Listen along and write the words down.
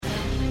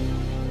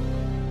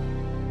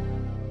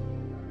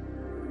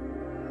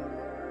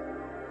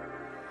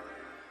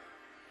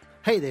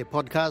Hey there,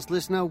 podcast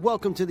listener.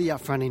 Welcome to The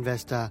Upfront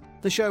Investor,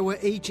 the show where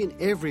each and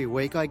every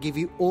week I give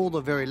you all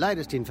the very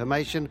latest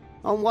information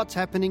on what's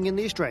happening in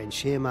the Australian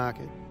share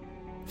market.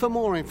 For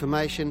more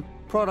information,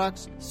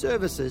 products,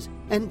 services,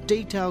 and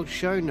detailed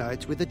show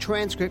notes with a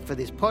transcript for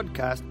this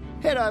podcast,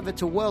 head over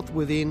to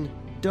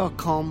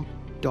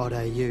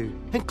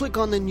wealthwithin.com.au and click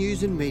on the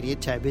News and Media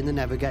tab in the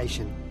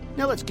navigation.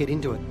 Now let's get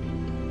into it.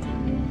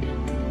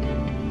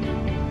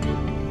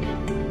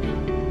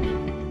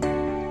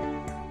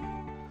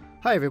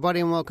 Hi everybody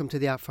and welcome to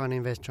The Upfront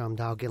Investor. I'm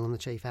Dale Gillen, the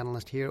Chief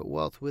Analyst here at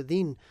Wealth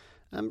Within.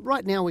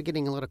 Right now we're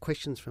getting a lot of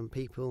questions from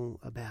people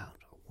about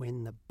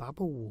when the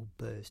bubble will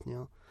burst.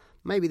 Now,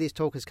 maybe this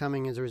talk is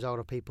coming as a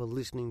result of people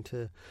listening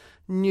to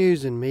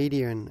news and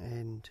media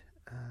and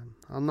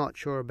I'm not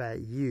sure about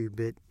you,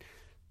 but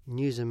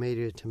news and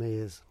media to me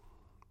is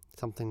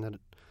something that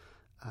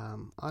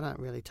I don't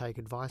really take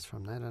advice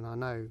from that, and I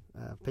know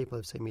people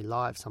have seen me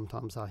live.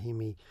 Sometimes they'll hear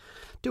me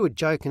do a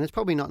joke, and it's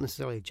probably not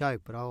necessarily a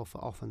joke, but I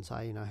often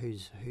say, you know,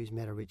 who's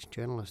met a rich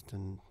journalist,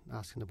 and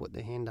ask them to put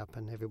their hand up,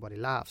 and everybody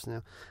laughs.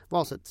 Now,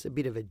 whilst it's a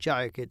bit of a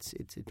joke, it's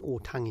all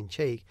tongue in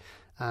cheek,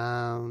 you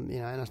know,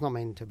 and it's not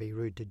meant to be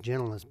rude to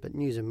journalists, but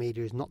news and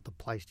media is not the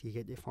place you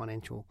get your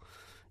financial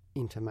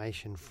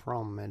information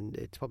from, and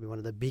it's probably one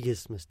of the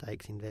biggest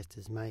mistakes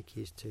investors make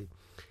is to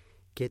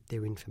get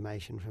their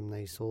information from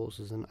these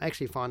sources. And I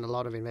actually find a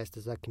lot of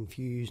investors are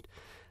confused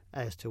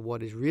as to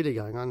what is really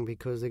going on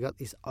because they've got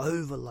this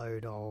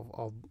overload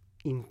of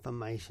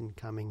information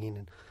coming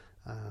in.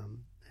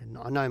 And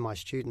I know my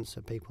students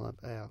are people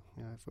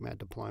from our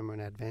diploma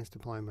and advanced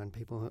diploma and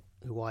people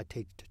who I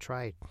teach to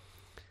trade.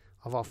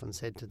 I've often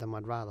said to them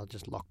I'd rather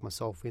just lock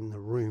myself in the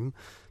room,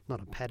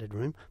 not a padded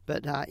room,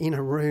 but in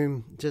a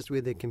room just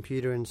with a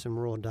computer and some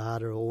raw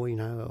data or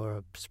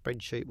a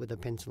spreadsheet with a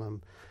pencil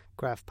and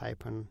graph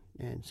paper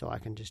and so I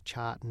can just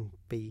chart and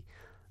be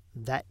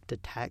that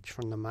detached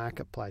from the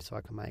marketplace so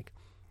I can make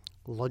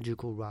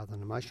logical rather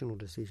than emotional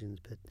decisions.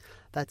 But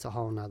that's a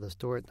whole nother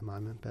story at the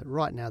moment. But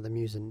right now the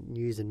news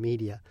and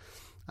media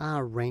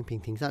are ramping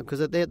things up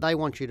because they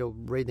want you to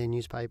read their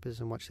newspapers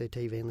and watch their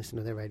TV and listen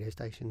to their radio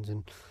stations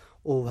and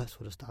all that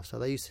sort of stuff. So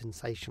they use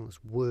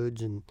sensationalist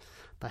words and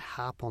they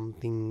harp on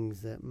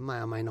things that may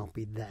or may not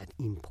be that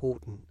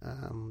important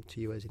to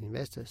you as an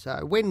investor.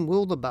 So when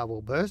will the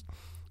bubble burst?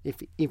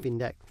 If in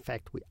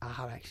fact we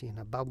are actually in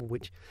a bubble,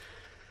 which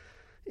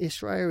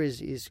Australia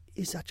is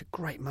such a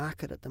great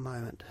market at the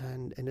moment,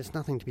 and it's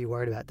nothing to be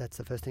worried about. That's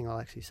the first thing I'll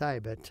actually say.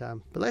 But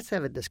let's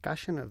have a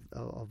discussion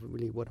of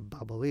really what a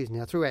bubble is.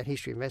 Now, throughout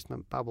history,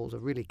 investment bubbles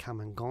have really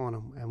come and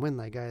gone, and when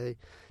they go,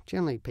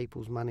 generally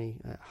people's money,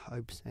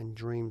 hopes and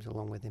dreams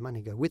along with their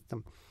money go with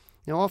them.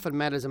 Now, often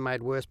matters are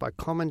made worse by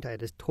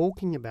commentators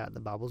talking about the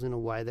bubbles in a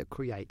way that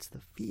creates the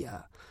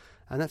fear.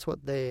 And that's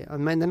what they're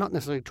not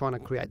necessarily trying to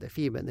create the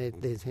fear, but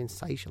they're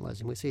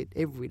sensationalism. We see it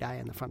every day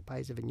on the front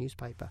page of a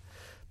newspaper,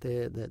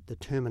 the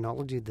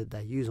terminology that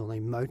they use or the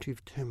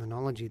emotive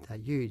terminology they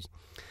use.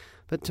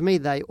 But to me,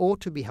 they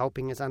ought to be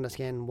helping us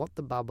understand what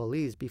the bubble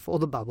is before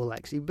the bubble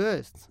actually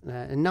bursts.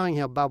 And knowing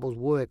how bubbles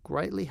work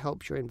greatly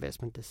helps your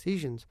investment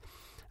decisions.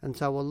 And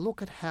so we'll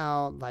look at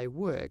how they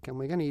work, and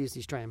we're going to use the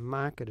Australian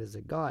market as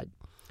a guide.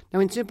 Now,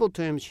 in simple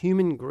terms,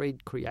 human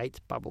greed creates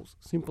bubbles.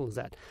 Simple as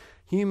that.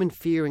 Human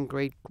fear and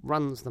greed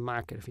runs the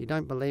market. If you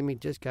don't believe me,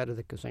 just go to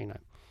the casino.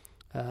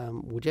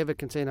 Whichever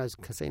casino's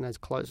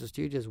closest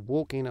to you, just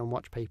walk in and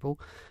watch people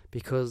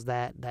because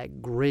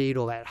that greed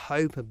or that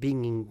hope of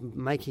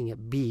making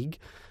it big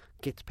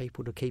gets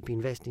people to keep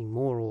investing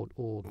more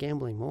or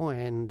gambling more,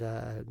 and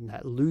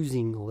that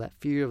losing or that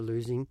fear of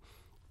losing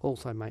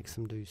also makes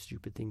them do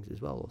stupid things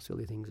as well or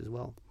silly things as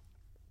well.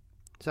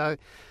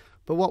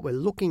 But what we're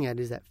looking at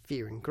is that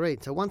fear and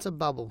greed. So once a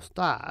bubble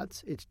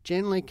starts, it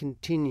generally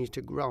continues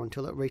to grow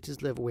until it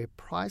reaches a level where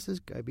prices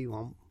go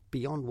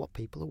beyond what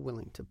people are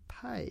willing to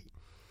pay.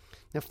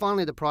 Now,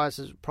 finally, the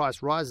price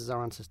rises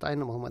are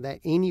unsustainable, and without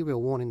any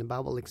real warning, the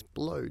bubble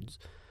explodes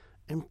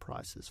and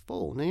prices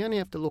fall. Now, you only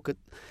have to look at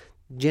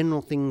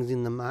general things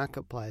in the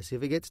marketplace.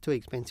 If it gets too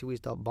expensive, we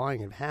stop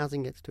buying it. If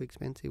housing gets too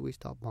expensive, we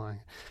stop buying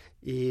it.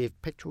 If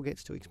petrol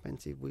gets too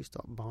expensive, we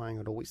stop buying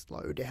it or we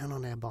slow down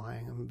on our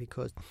buying,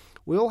 because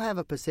we all have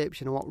a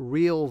perception of what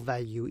real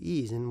value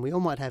is, and we all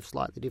might have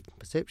slightly different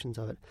perceptions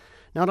of it.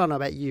 Now, I don't know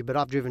about you, but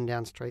I've driven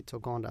down streets or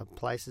gone to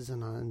places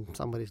and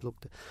somebody's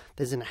looked at,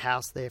 there's a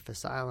house there for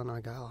sale, and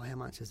I go, oh, how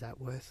much is that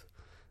worth?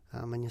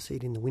 And you see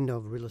it in the window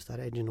of a real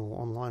estate agent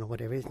or online or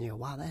whatever it is, and you go,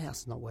 wow, that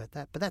house is not worth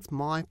that. But that's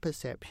my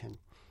perception.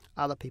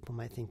 Other people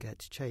may think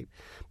it's cheap.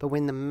 But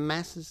when the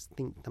masses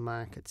think the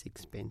market's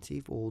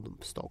expensive or the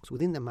stocks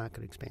within the market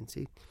are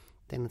expensive,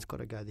 then it's got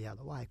to go the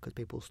other way because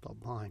people stop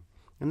buying.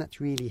 And that's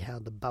really how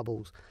the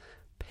bubbles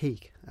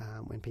peak,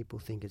 when people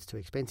think it's too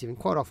expensive. And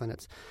quite often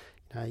it's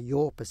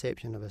your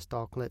perception of a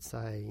stock, let's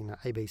say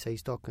ABC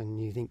stock, and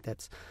you think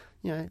that's,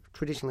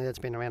 traditionally that's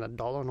been around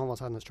 $1 and all of a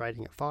sudden it's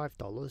trading at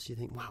 $5. You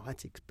think, wow,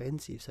 that's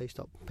expensive. So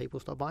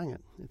people stop buying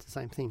it. It's the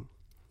same thing.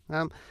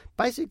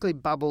 Basically,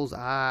 bubbles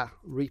are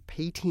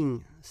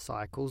repeating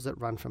cycles that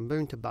run from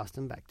boom to bust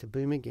and back to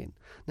boom again.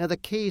 Now, the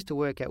key is to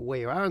work out where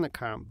you are in the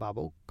current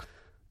bubble,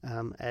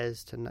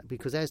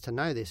 because to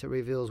know this, it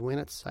reveals when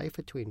it's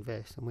safer to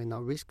invest and when the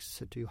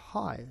risks are too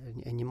high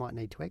and you might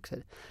need to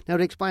exit. Now,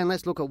 to explain,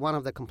 let's look at one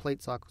of the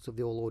complete cycles of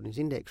the All Ordinaries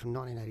Index from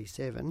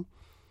 1987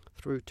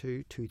 through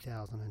to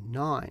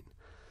 2009.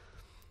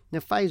 Now,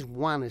 phase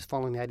 1 is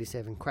following the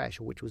 87 crash,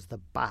 which was the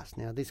bust.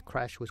 Now, this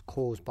crash was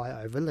caused by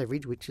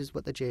over-leverage, which is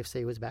what the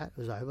GFC was about. It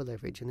was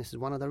over-leverage, and this is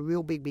one of the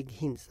real big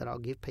hints that I'll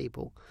give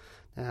people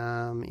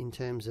in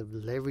terms of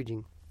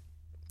leveraging.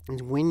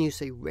 Is when you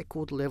see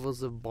record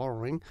levels of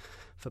borrowing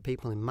for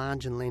people in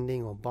margin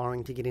lending or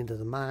borrowing to get into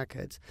the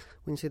markets,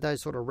 when you see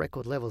those sort of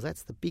record levels,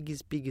 that's the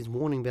biggest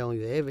warning bell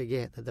you ever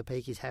get that the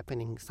peak is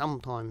happening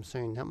sometime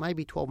soon. Now, it may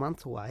be 12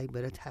 months away,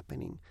 but it's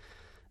happening.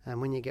 And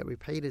when you get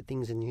repeated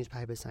things in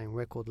newspapers saying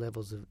record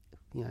levels of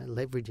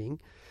leveraging,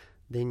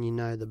 then you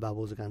know the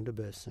bubbles are going to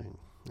burst soon.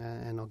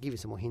 And I'll give you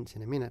some more hints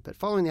in a minute. But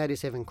following the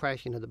 87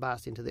 crash into the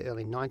bust into the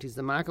early 90s,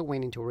 the market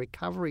went into a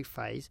recovery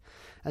phase.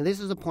 And this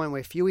was a point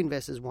where few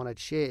investors wanted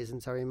shares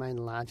and so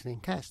remained largely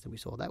in cash. And we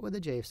saw that with the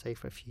GFC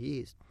for a few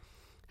years,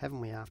 haven't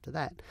we, after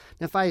that?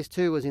 Now, phase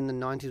 2 was in the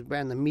 90s,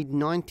 around the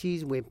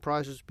mid-90s, where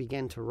prices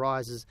began to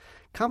rise as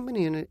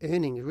company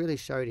earnings really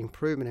showed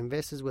improvement.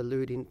 Investors were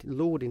lured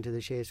into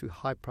the shares through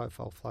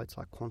high-profile floats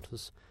like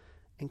Qantas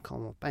and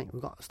Commonwealth Bank.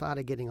 We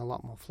started getting a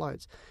lot more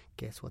floats.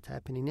 Guess what's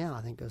happening now?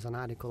 I think there was an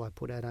article I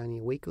put out only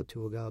a week or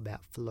two ago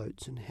about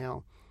floats and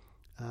how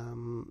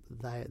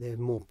they're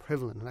more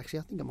prevalent. And actually,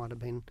 I think it might have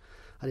been,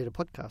 I did a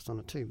podcast on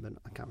it too, but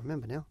I can't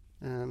remember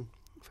now.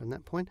 From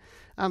that point.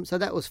 So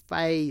that was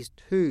phase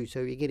 2. So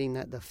you're getting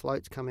the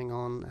floats coming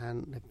on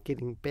and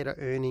getting better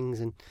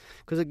earnings, and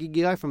because you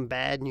go from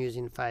bad news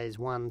in phase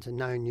 1 to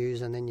no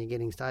news, and then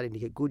you're starting to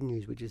get good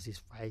news, which is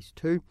this phase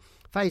 2.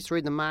 Phase 3,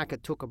 the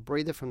market took a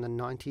breather from the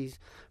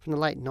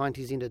late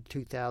 90s into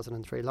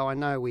 2003 low. I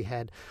know we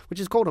had, which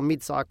is called a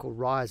mid-cycle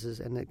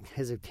rises, and it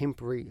has a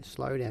temporary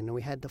slowdown. And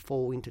we had to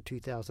fall into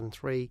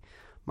 2003,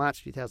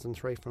 March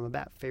 2003, from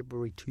about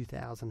February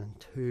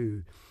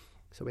 2002.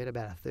 So we had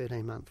about a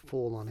 13-month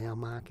fall on our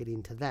market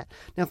into that.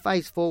 Now,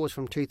 phase 4 was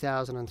from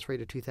 2003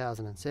 to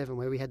 2007,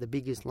 where we had the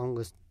biggest,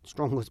 longest,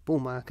 strongest bull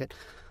market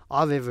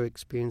I've ever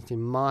experienced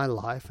in my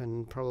life,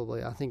 and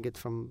probably, I think it's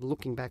from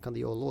looking back on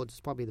the All Ords,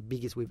 it's probably the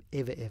biggest we've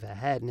ever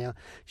had. Now,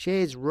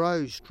 shares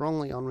rose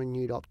strongly on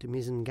renewed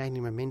optimism,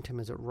 gaining momentum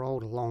as it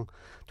rolled along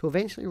to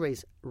eventually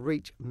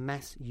reach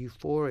mass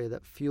euphoria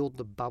that fueled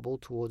the bubble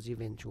towards the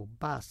eventual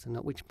bust, and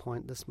at which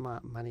point the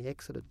smart money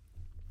exited.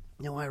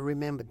 Now, I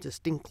remember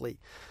distinctly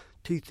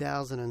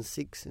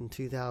 2006 and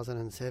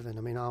 2007.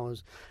 I mean, I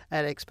was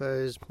at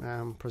expos,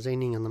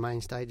 presenting on the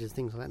main stages,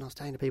 things like that, and I was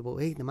saying to people,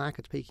 hey, the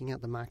market's peaking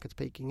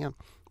out,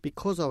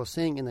 because I was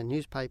seeing in the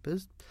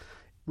newspapers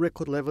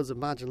record levels of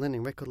margin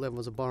lending, record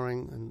levels of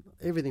borrowing, and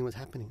everything was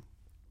happening.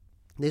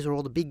 These are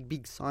all the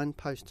big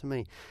signposts to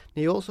me.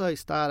 Now, you also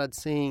started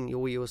seeing,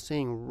 or you were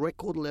seeing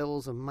record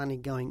levels of money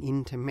going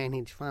into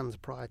managed funds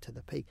prior to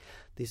the peak.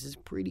 This is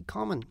pretty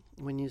common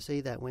when you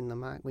see that, when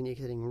you're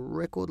getting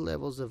record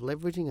levels of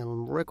leveraging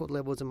and record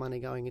levels of money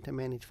going into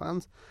managed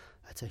funds.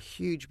 That's a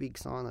huge big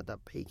sign that the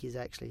peak is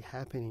actually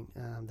happening,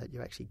 that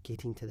you're actually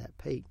getting to that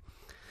peak.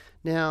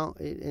 Now,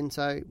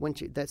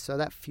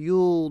 that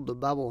fueled the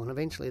bubble, and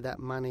eventually that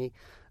money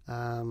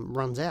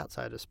runs out,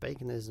 so to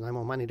speak, and there's no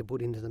more money to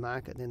put into the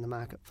market. Then the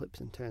market flips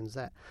and turns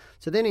that.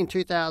 So then in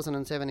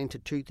 2007 into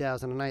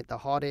 2008, the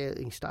hot air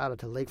started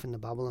to leak from the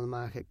bubble and the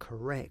market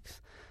corrects.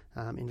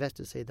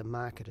 Investors see the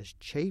market as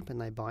cheap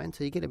and they buy in.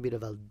 So you get a bit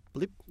of a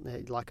blip,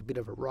 like a bit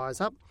of a rise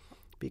up,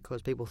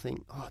 because people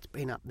think, oh, it's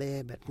been up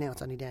there, but now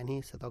it's only down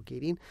here, so they'll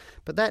get in.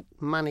 But that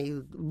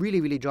money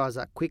really dries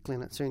up quickly,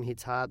 and it soon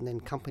hits hard, and then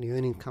company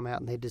earnings come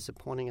out and they're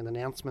disappointing, and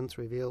announcements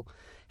reveal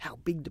how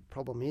big the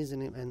problem is.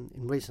 And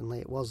recently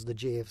it was the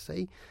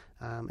GFC.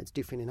 It's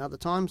different in other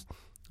times.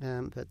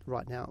 But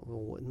right now,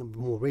 or in the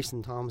more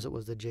recent times, it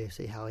was the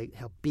GFC,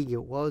 how big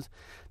it was.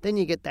 Then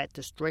you get that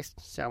distressed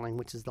selling,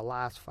 which is the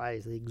last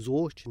phase, the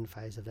exhaustion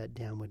phase of that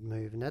downward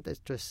move. And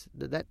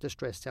that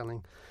distressed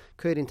selling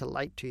occurred into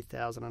late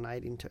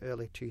 2008 into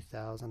early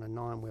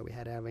 2009, where we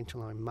had our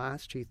eventual low in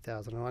March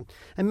 2009.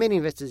 And many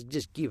investors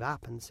just give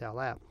up and sell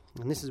out.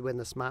 And this is when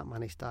the smart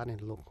money's starting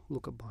to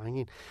look at buying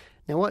in.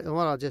 Now, what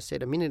I just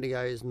said a minute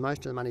ago is most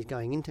of the money is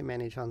going into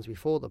managed funds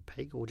before the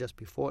peak, or just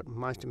before it.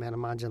 Most amount of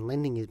margin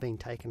lending is being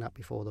taken up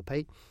before the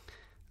peak.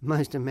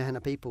 Most amount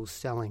of people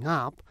selling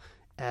up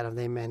out of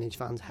their managed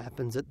funds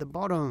happens at the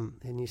bottom.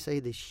 And you see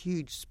these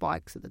huge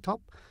spikes at the top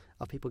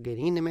of people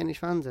getting into managed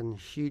funds and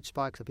huge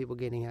spikes of people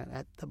getting out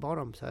at the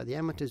bottom. So the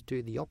amateurs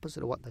do the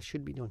opposite of what they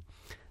should be doing.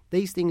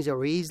 These things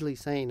are easily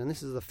seen, and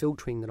this is the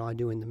filtering that I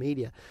do in the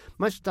media.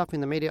 Most stuff in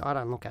the media I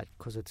don't look at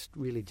because it's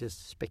really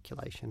just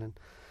speculation and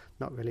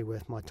not really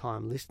worth my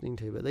time listening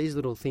to. But these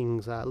little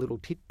things, little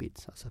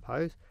tidbits, I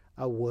suppose,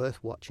 are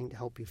worth watching to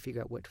help you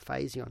figure out what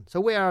phase you're on. So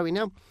where are we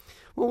now?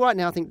 Well, right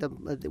now I think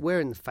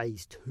we're in the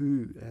phase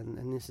 2,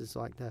 and this is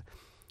like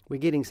we're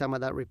getting some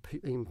of that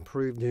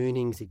improved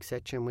earnings,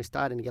 etc. And we're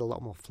starting to get a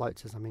lot more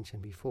floats, as I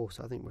mentioned before.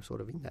 So I think we're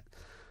sort of in that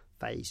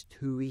phase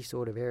 2-y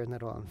sort of area, and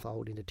that'll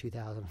unfold into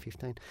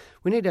 2015.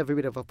 We need to have a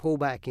bit of a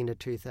pullback into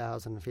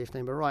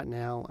 2015, but right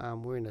now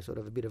we're in a sort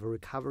of a bit of a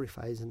recovery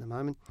phase at the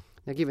moment.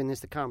 Now, given this,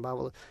 the current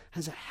bubble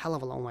has a hell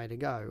of a long way to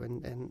go,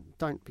 and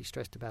don't be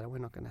stressed about it. We're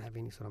not going to have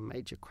any sort of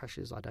major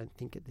crashes, I don't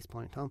think, at this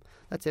point in time.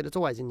 That said, it's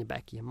always in the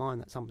back of your mind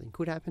that something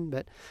could happen,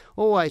 but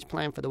always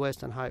plan for the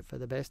worst and hope for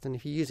the best, and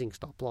if you're using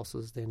stop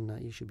losses, then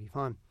you should be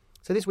fine.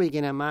 So this week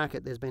in our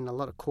market, there's been a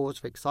lot of cause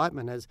for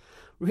excitement as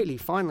really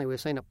finally we've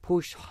seen a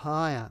push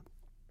higher.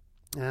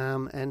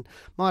 And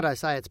might I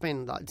say, it's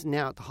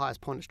now at the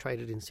highest point it's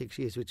traded in 6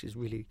 years, which is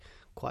really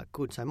quite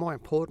good. So more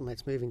importantly,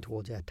 it's moving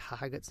towards our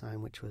target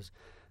zone, which was,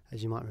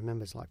 as you might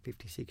remember, it's like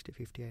 56 to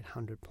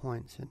 5,800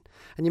 points.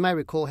 And you may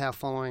recall how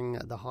following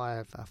the high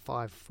of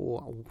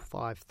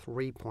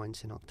 5,453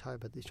 points in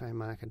October, the Australian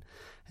market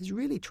has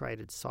really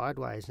traded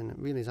sideways, and it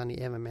really has only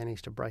ever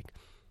managed to break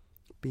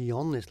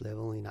beyond this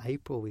level in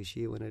April this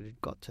year when it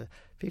had got to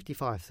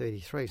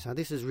 55.33. So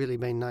this has really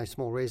been no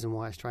small reason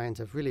why Australians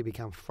have really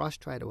become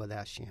frustrated with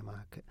our share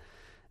market.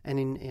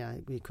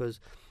 And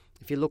because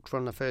if you look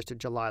from the 1st of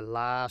July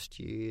last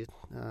year,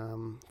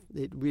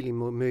 it really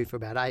moved for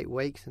about 8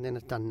 weeks, and then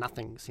it's done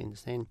nothing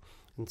since then.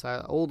 And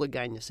so all the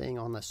gain you're seeing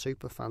on the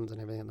super funds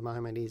and everything at the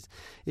moment is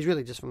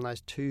really just from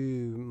those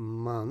 2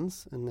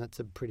 months, and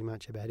that's pretty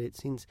much about it.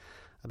 Since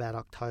about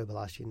October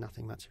last year,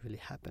 nothing much really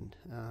happened.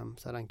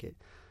 So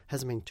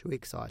hasn't been too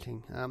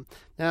exciting.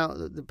 Now,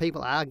 the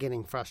people are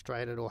getting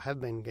frustrated or have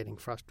been getting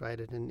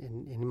frustrated,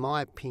 and in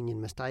my opinion,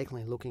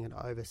 mistakenly looking at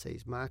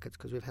overseas markets,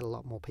 because we've had a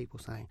lot more people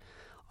saying,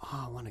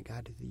 I want to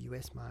go to the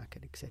US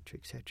market, etc.,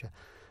 etc.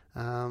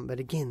 But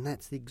again,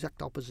 that's the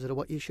exact opposite of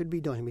what you should be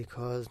doing,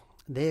 because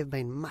they've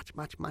been much,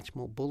 much, much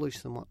more bullish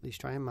than what the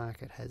Australian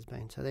market has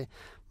been. So they're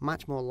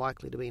much more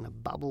likely to be in a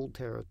bubble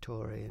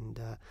territory.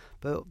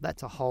 But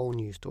that's a whole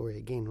new story.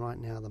 Again, right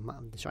now, the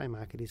Australian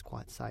market is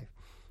quite safe.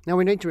 Now,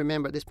 we need to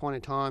remember at this point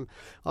in time,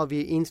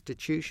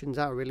 institutions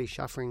are really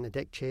shuffling the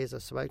deck chairs, I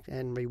suppose,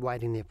 and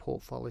reweighting their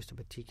portfolios to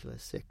particular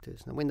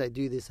sectors. And when they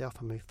do this, they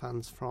often move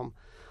funds from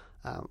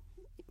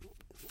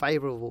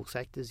favourable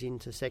sectors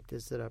into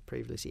sectors that are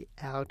previously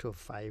out of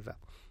favour.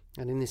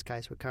 And in this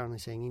case, we're currently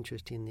seeing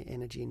interest in the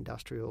energy,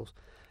 industrials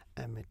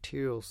and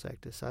materials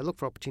sector. So look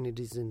for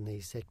opportunities in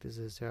these sectors,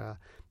 as there are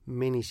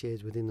many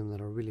shares within them that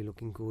are really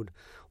looking good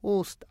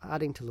or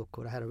starting to look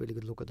good. I had a really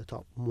good look at the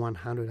top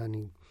 100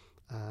 only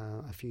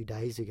a few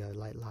days ago,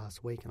 late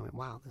last week, and I went,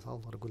 wow, there's a whole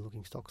lot of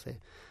good-looking stocks there,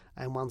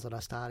 and ones that are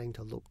starting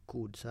to look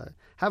good. So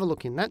have a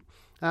look in that.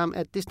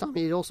 At this time,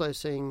 you're also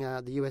seeing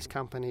the US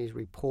companies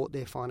report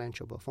their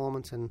financial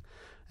performance, and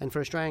for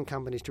Australian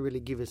companies to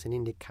really give us an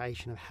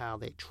indication of how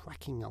they're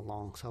tracking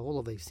along. So all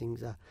of these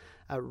things are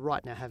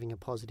right now having a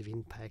positive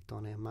impact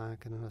on our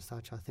market, and as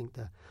such, I think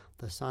the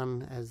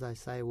sun, as they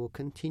say, will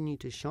continue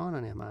to shine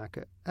on our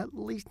market, at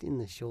least in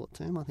the short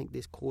term. I think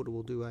this quarter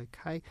will do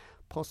okay,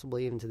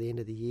 possibly even to the end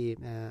of the year,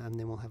 and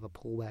then we'll have a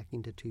pullback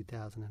into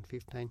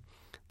 2015.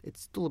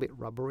 It's still a bit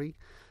rubbery,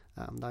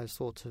 those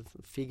sorts of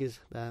figures,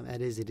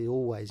 as it is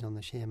always on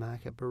the share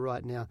market. But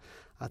right now,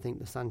 I think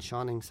the sun's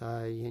shining,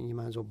 so you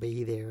might as well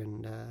be there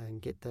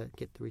and get the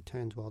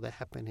returns while they're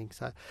happening.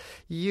 So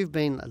you've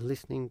been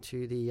listening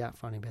to the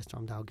Upfront Investor.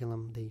 I'm Dale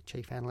Gillham, the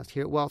Chief Analyst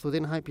here at Wealth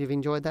Within. I hope you've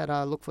enjoyed that.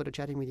 I look forward to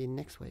chatting with you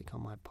next week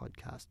on my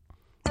podcast.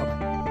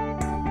 Bye-bye.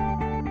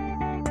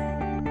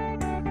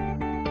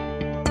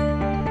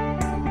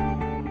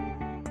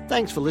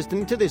 Thanks for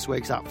listening to this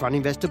week's Upfront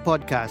Investor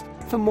podcast.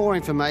 For more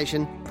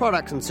information,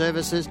 products and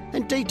services,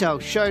 and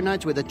detailed show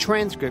notes with a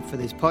transcript for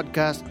this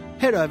podcast,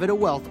 head over to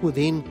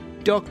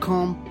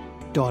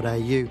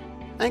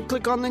wealthwithin.com.au and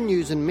click on the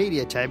News and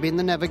Media tab in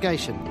the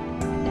navigation.